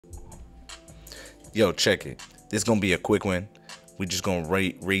Yo, check it. This gonna be a quick one. We just gonna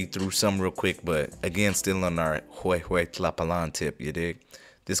read through some real quick, but again, still on our Hue Tlapalan tip, you dig?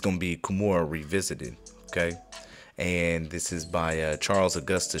 This gonna be Cumorah Revisited, okay? And this is by Charles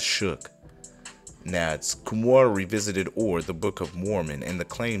Augustus Shook. Now, it's Cumorah Revisited, or the Book of Mormon, and the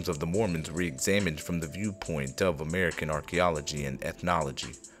claims of the Mormons re-examined from the viewpoint of American archaeology and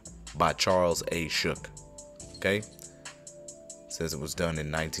ethnology, by Charles A. Shook. Okay? Says it was done in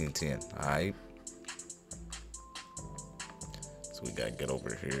 1910. Alright? So we gotta get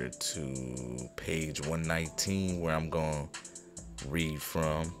over here to page 119, where I'm gonna read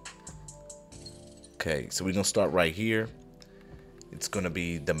from. Okay, so we're gonna start right here. It's going to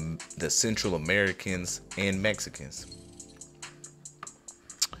be the Central Americans and Mexicans.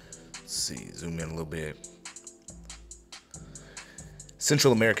 Let's see, zoom in a little bit.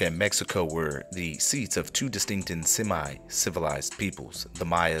 Central America and Mexico were the seats of two distinct and semi-civilized peoples, the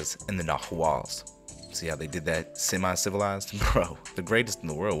Mayas and the Nahuals. See how they did that? Semi-civilized? Bro, the greatest in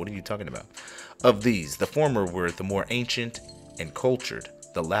the world. What are you talking about? Of these, the former were the more ancient and cultured,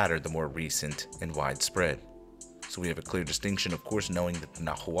 the latter the more recent and widespread. So we have a clear distinction, of course, knowing that the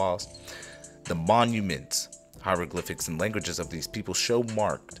Nahuals, the monuments, hieroglyphics, and languages of these people show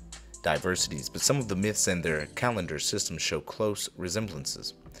marked diversities, but some of the myths and their calendar systems show close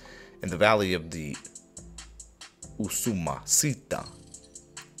resemblances. In the valley of the Usumacinta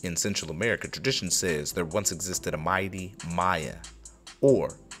in Central America, tradition says there once existed a mighty Maya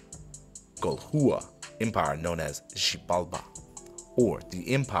or Golhua empire known as Xibalba, or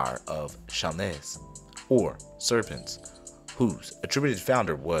the Empire of Shalnes, or serpents, whose attributed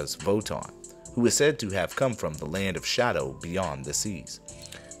founder was Votan, who is said to have come from the land of shadow beyond the seas.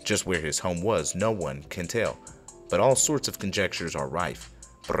 Just where his home was, no one can tell, but all sorts of conjectures are rife.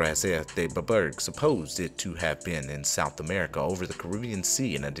 Brazer de Baberg supposed it to have been in South America over the Caribbean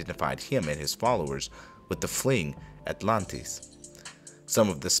Sea and identified him and his followers with the fleeing Atlantes. Some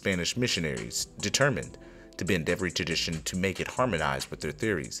of the Spanish missionaries, determined to bend every tradition to make it harmonize with their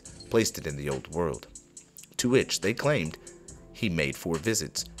theories, placed it in the Old World, to which they claimed he made 4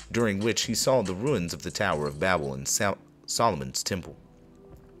 visits, during which he saw the ruins of the Tower of Babel and Solomon's Temple.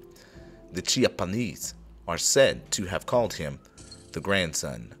 The Chiapanese are said to have called him the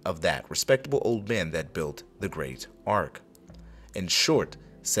grandson of that respectable old man that built the great ark. And Short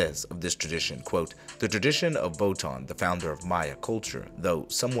says of this tradition, quote, "The tradition of Votan, the founder of Maya culture, though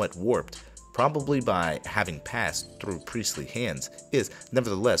somewhat warped, probably by having passed through priestly hands, is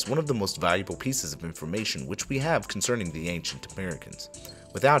nevertheless one of the most valuable pieces of information which we have concerning the ancient Americans.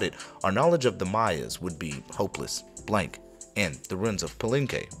 Without it, our knowledge of the Mayas would be hopeless, blank, and the ruins of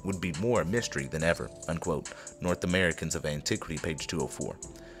Palenque would be more a mystery than ever," unquote. North Americans of Antiquity, page 204.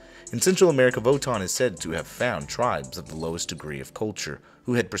 In Central America, Votan is said to have found tribes of the lowest degree of culture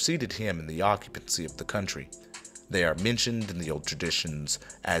who had preceded him in the occupancy of the country. They are mentioned in the old traditions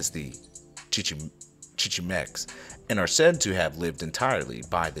as the Chichimecs, and are said to have lived entirely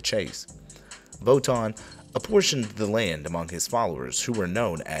by the chase. Votan apportioned the land among his followers, who were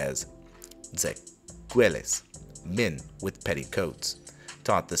known as Zequeles, men with petticoats,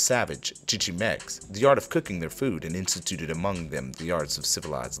 taught the savage Chichimecs the art of cooking their food, and instituted among them the arts of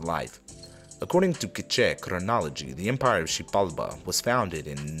civilized life. According to Quiche chronology, the Empire of Xibalba was founded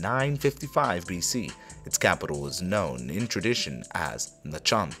in 955 BC. Its capital is known in tradition as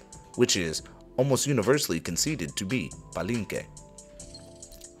Nachan, which is almost universally conceded to be Palenque.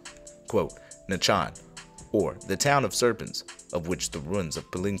 Quote, Nachan, or the town of serpents, of which the ruins of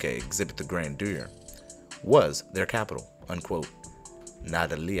Palenque exhibit the grandeur, was their capital, unquote.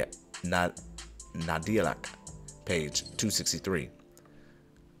 Nadilac, page 263.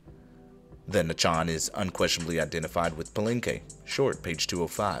 The Nachan is unquestionably identified with Palenque, Short, page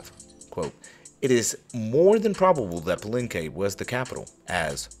 205. Quote, "It is more than probable that Palenque was the capital,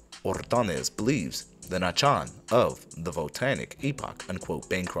 as Ordonez believes the Nachan of the Volcanic epoch," unquote.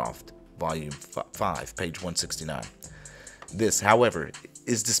 Bancroft, volume 5, page 169. This, however,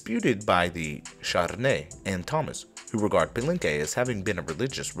 is disputed by the Charnay and Thomas, who regard Palenque as having been a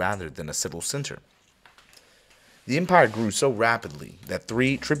religious rather than a civil center. The empire grew so rapidly that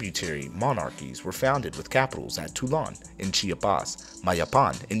 3 tributary monarchies were founded with capitals at Toulon in Chiapas,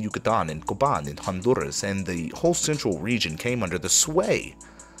 Mayapan in Yucatan, and Copan in Honduras, and the whole central region came under the sway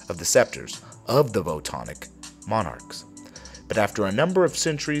of the scepters of the Votanic monarchs. But after a number of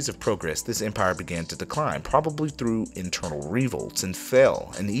centuries of progress, this empire began to decline, probably through internal revolts, and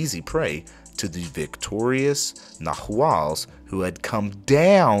fell an easy prey to the victorious Nahuals who had come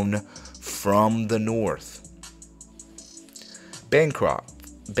down from the north.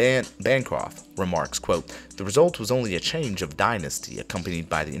 Bancroft remarks, quote, "The result was only a change of dynasty accompanied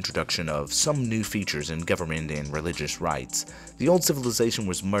by the introduction of some new features in government and religious rites. The old civilization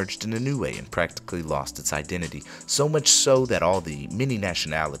was merged in a new way and practically lost its identity, so much so that all the many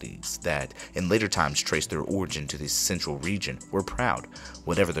nationalities that in later times traced their origin to this central region were proud,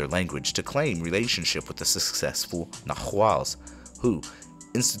 whatever their language, to claim relationship with the successful Nahuals, who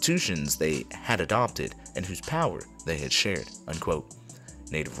institutions they had adopted and whose power they had shared," unquote.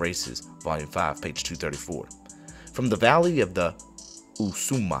 Native Races, Volume 5, page 234. From the valley of the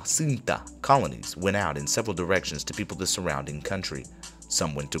Usumacinta, colonies went out in several directions to people the surrounding country.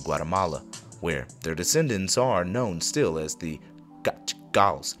 Some went to Guatemala, where their descendants are known still as the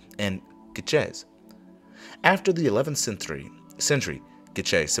Gals and Quiches. After the 11th century,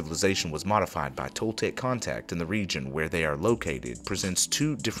 Quiche civilization was modified by Toltec contact in the region where they are located presents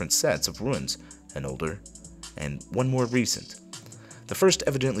two different sets of ruins, an older and one more recent. The first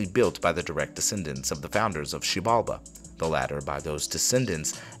evidently built by the direct descendants of the founders of Xibalba, the latter by those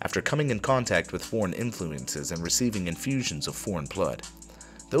descendants after coming in contact with foreign influences and receiving infusions of foreign blood.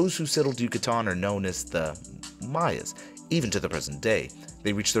 Those who settled Yucatan are known as the Mayas, even to the present day.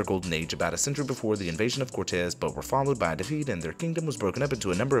 They reached their golden age about a century before the invasion of Cortez, but were followed by a defeat and their kingdom was broken up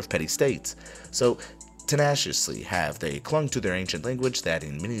into a number of petty states. So tenaciously have they clung to their ancient language that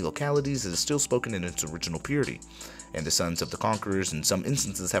in many localities it is still spoken in its original purity. And the sons of the conquerors in some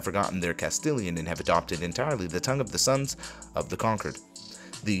instances have forgotten their Castilian and have adopted entirely the tongue of the sons of the conquered.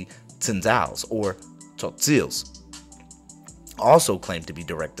 The Tzenzals, or Tzotzils, also claim to be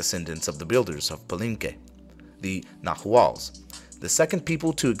direct descendants of the builders of Palenque, the Nahuals. The second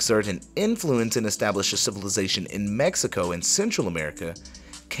people to exert an influence and establish a civilization in Mexico and Central America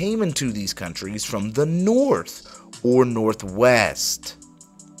came into these countries from the north or northwest.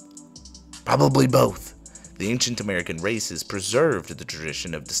 Probably both. The ancient American races preserved the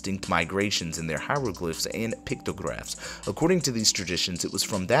tradition of distinct migrations in their hieroglyphs and pictographs. According to these traditions, it was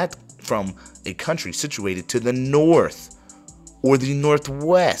from a country situated to the north or the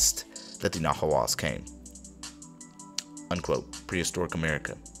northwest that the Nahuals came. Unquote. Prehistoric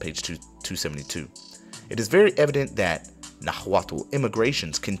America, page 272. It is very evident that Nahuatl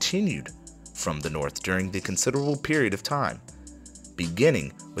immigrations continued from the north during the considerable period of time,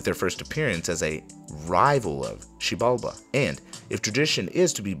 beginning with their first appearance as a rival of Xibalba, and, if tradition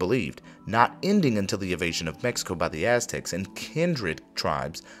is to be believed, not ending until the invasion of Mexico by the Aztecs and kindred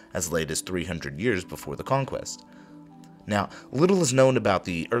tribes as late as 300 years before the conquest. Now, little is known about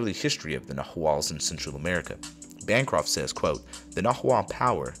the early history of the Nahuals in Central America. Bancroft says, quote, "The Nahual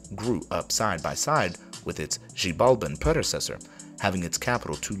power grew up side by side with its Xibalban predecessor, having its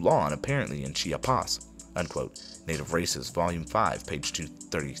capital Tuluan apparently in Chiapas," unquote. Native Races, Volume 5, page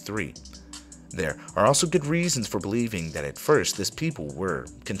 233. There are also good reasons for believing that at first this people were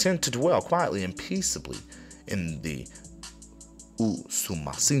content to dwell quietly and peaceably in the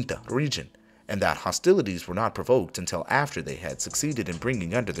Usumacinta region, and that hostilities were not provoked until after they had succeeded in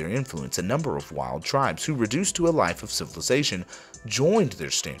bringing under their influence a number of wild tribes who, reduced to a life of civilization, joined their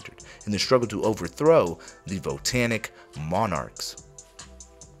standard in the struggle to overthrow the Botanic monarchs.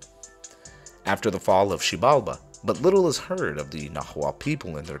 After the fall of Xibalba, but little is heard of the Nahual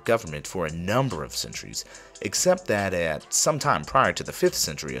people and their government for a number of centuries, except that at some time prior to the 5th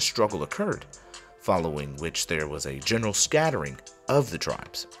century a struggle occurred, following which there was a general scattering of the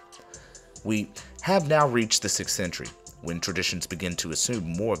tribes. We have now reached the 6th century, when traditions begin to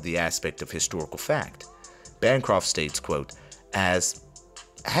assume more of the aspect of historical fact. Bancroft states, quote, "As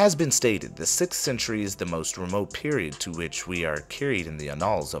has been stated, the 6th century is the most remote period to which we are carried in the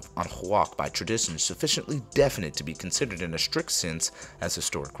annals of Anahuac by traditions sufficiently definite to be considered in a strict sense as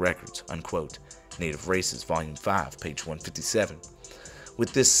historic records," unquote. Native Races, Volume 5, page 157.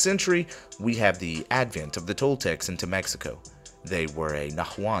 With this century, we have the advent of the Toltecs into Mexico. They were a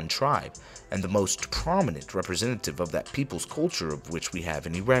Nahuan tribe, and the most prominent representative of that people's culture of which we have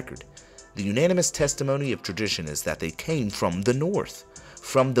any record. The unanimous testimony of tradition is that they came from the north,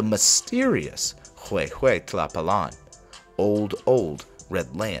 from the mysterious Huehuetlapalan, old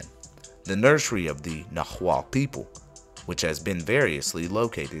red land, the nursery of the Nahual people, which has been variously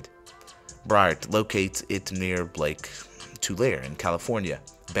located. Briart locates it near Lake Tulare in California,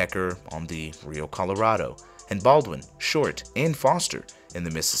 Becker on the Rio Colorado, and Baldwin, Short, and Foster in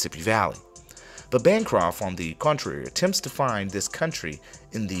the Mississippi Valley. But Bancroft, on the contrary, attempts to find this country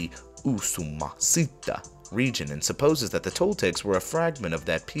in the Usumacinta region and supposes that the Toltecs were a fragment of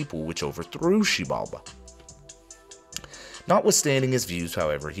that people which overthrew Xibalba. Notwithstanding his views,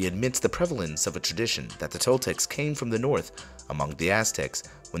 however, he admits the prevalence of a tradition that the Toltecs came from the north among the Aztecs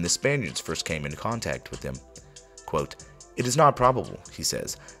when the Spaniards first came in contact with them. Quote, It is not probable, he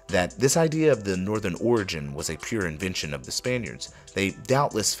says, that this idea of the northern origin was a pure invention of the Spaniards. They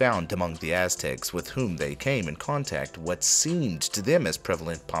doubtless found among the Aztecs with whom they came in contact what seemed to them as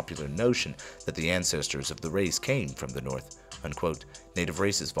prevalent popular notion that the ancestors of the race came from the north. Unquote. Native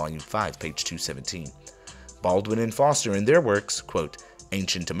Races, Volume 5, page 217. Baldwin and Foster in their works, quote,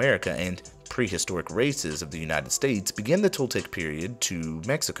 Ancient America and Prehistoric Races of the United States, begin the Toltec period to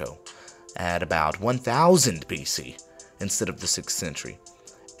Mexico at about 1000 BC. Instead of the 6th century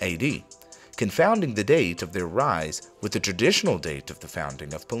AD, confounding the date of their rise with the traditional date of the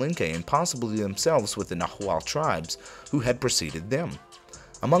founding of Palenque and possibly themselves with the Nahuatl tribes who had preceded them.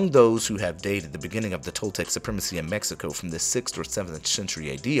 Among those who have dated the beginning of the Toltec supremacy in Mexico from the 6th or 7th century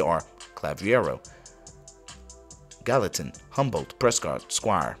AD are Claviero, Gallatin, Humboldt, Prescott,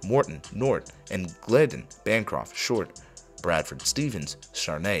 Squire, Morton, Nort, and Gledon, Bancroft, Short, Bradford, Stevens,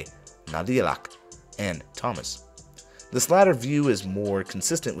 Charnay, Nadialak, and Thomas. This latter view is more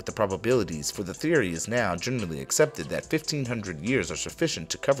consistent with the probabilities, for the theory is now generally accepted that 1500 years are sufficient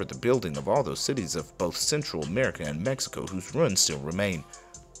to cover the building of all those cities of both Central America and Mexico whose ruins still remain.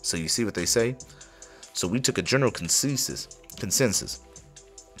 So you see what they say? So we took a general consensus. I'm going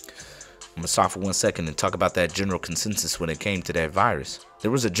to stop for 1 second and talk about that general consensus when it came to that virus.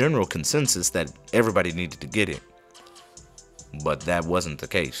 There was a general consensus that everybody needed to get it, but that wasn't the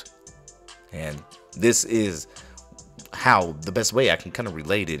case. And this is how the best way I can kind of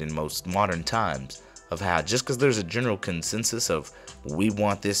relate it in most modern times, of how just because there's a general consensus of we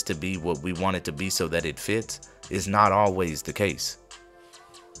want this to be what we want it to be so that it fits is not always the case.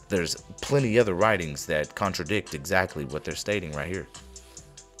 There's plenty other writings that contradict exactly what they're stating right here,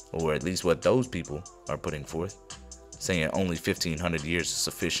 or at least what those people are putting forth, saying only 1500 years is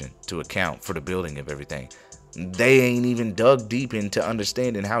sufficient to account for the building of everything. They ain't even dug deep into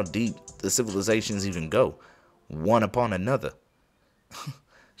understanding how deep the civilizations even go, one upon another.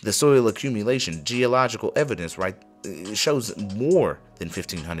 The soil accumulation, geological evidence, right, shows more than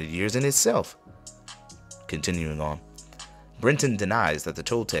 1500 years in itself. Continuing on, Brenton denies that the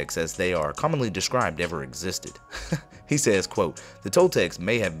Toltecs, as they are commonly described, ever existed. He says, quote, the Toltecs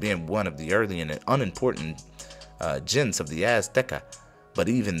may have been one of the early and unimportant gens of the Azteca, but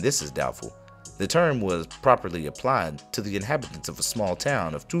even this is doubtful. The term was properly applied to the inhabitants of a small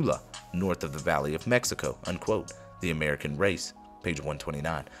town of Tula, north of the Valley of Mexico, unquote, the American race, page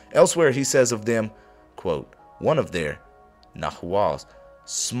 129. Elsewhere he says of them, quote, one of their, Nahuatls,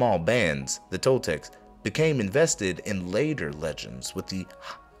 small bands, the Toltecs, became invested in later legends with the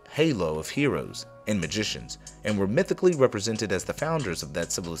halo of heroes and magicians, and were mythically represented as the founders of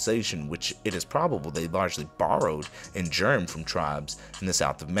that civilization, which it is probable they largely borrowed and germed from tribes in the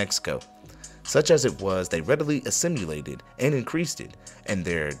south of Mexico. Such as it was, they readily assimilated and increased it, and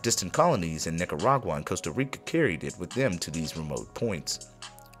their distant colonies in Nicaragua and Costa Rica carried it with them to these remote points.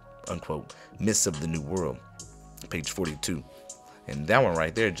 Unquote. Myths of the New World, page 42. And that one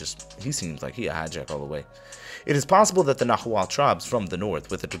right there, he seems like he a hijack all the way. It is possible that the Nahuatl tribes from the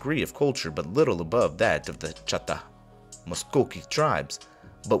north, with a degree of culture but little above that of the Chata Muskoki tribes,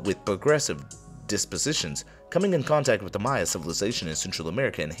 but with progressive dispositions, coming in contact with the Maya civilization in Central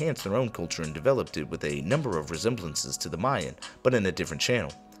America, enhanced their own culture and developed it with a number of resemblances to the Mayan, but in a different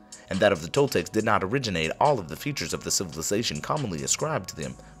channel. And that of the Toltecs did not originate all of the features of the civilization commonly ascribed to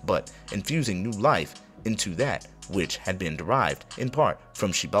them, but infusing new life into that which had been derived in part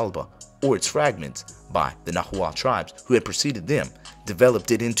from Xibalba or its fragments by the Nahuatl tribes who had preceded them,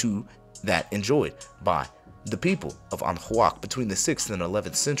 developed it into that enjoyed by the people of Anahuac between the 6th and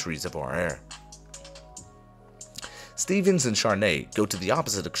 11th centuries of our era. Stevens and Charnay go to the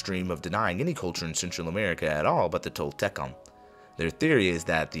opposite extreme of denying any culture in Central America at all but the Toltecan. Their theory is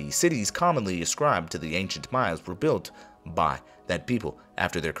that the cities commonly ascribed to the ancient Mayas were built by that people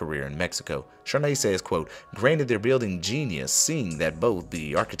after their career in Mexico. Charnay says, quote, granted their building genius, seeing that both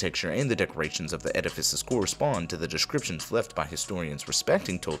the architecture and the decorations of the edifices correspond to the descriptions left by historians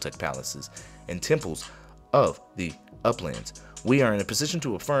respecting Toltec palaces and temples of the uplands, we are in a position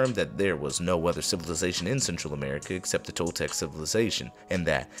to affirm that there was no other civilization in Central America except the Toltec civilization, and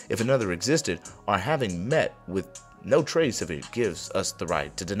that, if another existed, our having met with no trace of it gives us the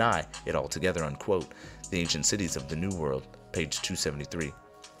right to deny it altogether, unquote. The Ancient Cities of the New World, page 273.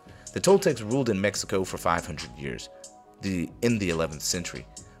 The Toltecs ruled in Mexico for 500 years, in the 11th century,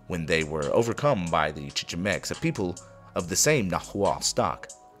 when they were overcome by the Chichimecs, a people of the same Nahuatl stock.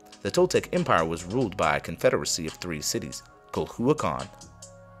 The Toltec Empire was ruled by a confederacy of 3 cities, Culhuacan,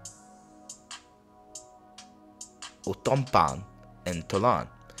 Otompan, and Tolan,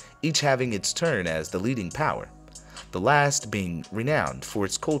 each having its turn as the leading power. the last being renowned for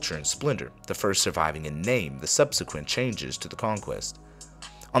its culture and splendor, the first surviving in name the subsequent changes to the conquest.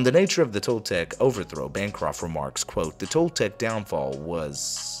 On the nature of the Toltec overthrow, Bancroft remarks, quote, "The Toltec downfall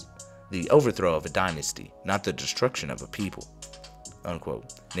was the overthrow of a dynasty, not the destruction of a people."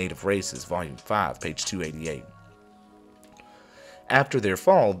 Unquote. Native Races, Volume 5, page 288. After their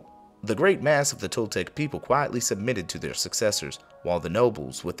fall, the great mass of the Toltec people quietly submitted to their successors, while the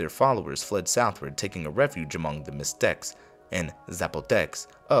nobles with their followers fled southward, taking a refuge among the Mixtecs and Zapotecs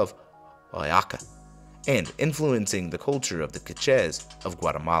of Oaxaca, and influencing the culture of the Quiches of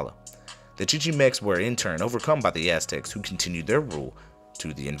Guatemala. The Chichimecs were in turn overcome by the Aztecs, who continued their rule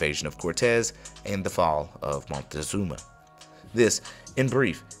to the invasion of Cortez and the fall of Montezuma. This, in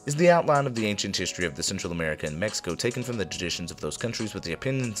brief, is the outline of the ancient history of the Central America and Mexico, taken from the traditions of those countries, with the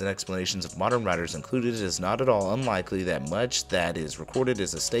opinions and explanations of modern writers included. It is not at all unlikely that much that is recorded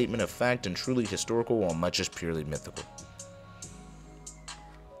is a statement of fact and truly historical, while much is purely mythical.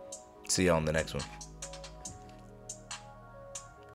 See you on the next one.